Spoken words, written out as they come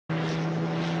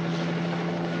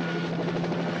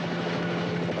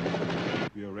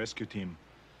rescue team,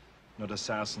 not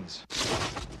assassins.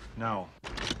 Now,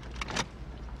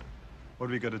 what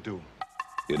do we gotta do?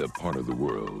 In a part of the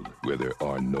world where there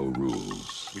are no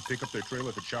rules. We pick up their trailer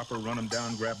with a chopper, run them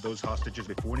down, grab those hostages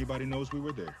before anybody knows we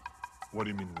were there. What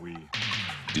do you mean, we?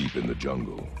 Deep in the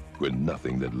jungle, where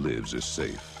nothing that lives is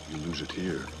safe. You lose it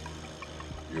here,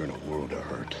 you're in a world of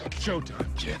hurt.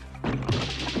 Showtime, kid.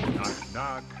 Knock,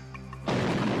 knock.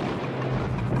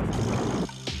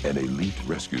 An elite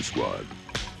rescue squad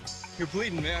You're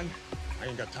bleeding, man. I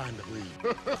ain't got time to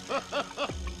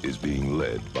bleed. is being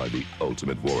led by the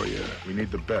ultimate warrior. We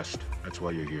need the best. That's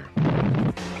why you're here.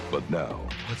 But now,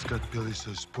 What's got Billy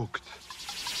so spooked?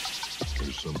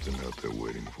 There's something out there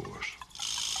waiting for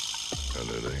us. And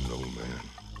it ain't no man.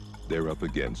 they're up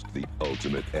against the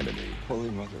ultimate enemy. Holy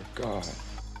Mother of God.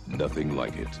 Nothing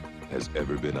like it has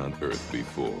ever been on Earth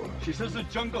before. She says the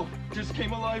jungle just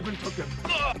came alive and took him.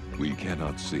 We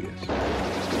cannot see it.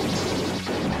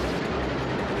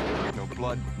 No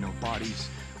blood, no bodies.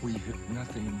 We hit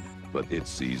nothing. But it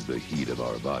sees the heat of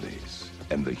our bodies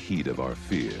and the heat of our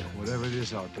fear. Whatever it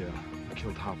is out there, it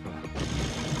killed Hopper.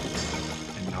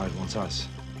 And now it wants us.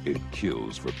 It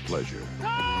kills for pleasure.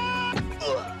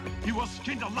 He was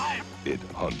skinned alive! It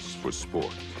hunts for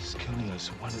sport. It's killing us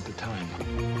one at a time.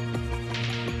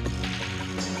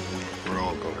 We're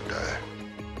all gonna die.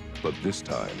 But this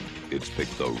time, it's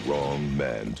picked the wrong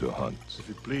man to hunt. If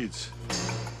it bleeds,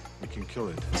 we can kill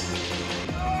it.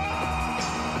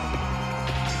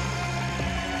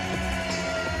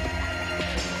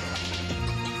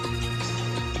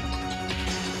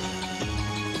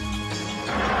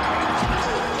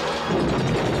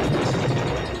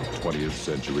 20th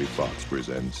Century Fox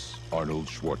presents Arnold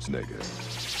Schwarzenegger.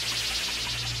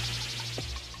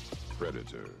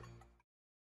 Predator.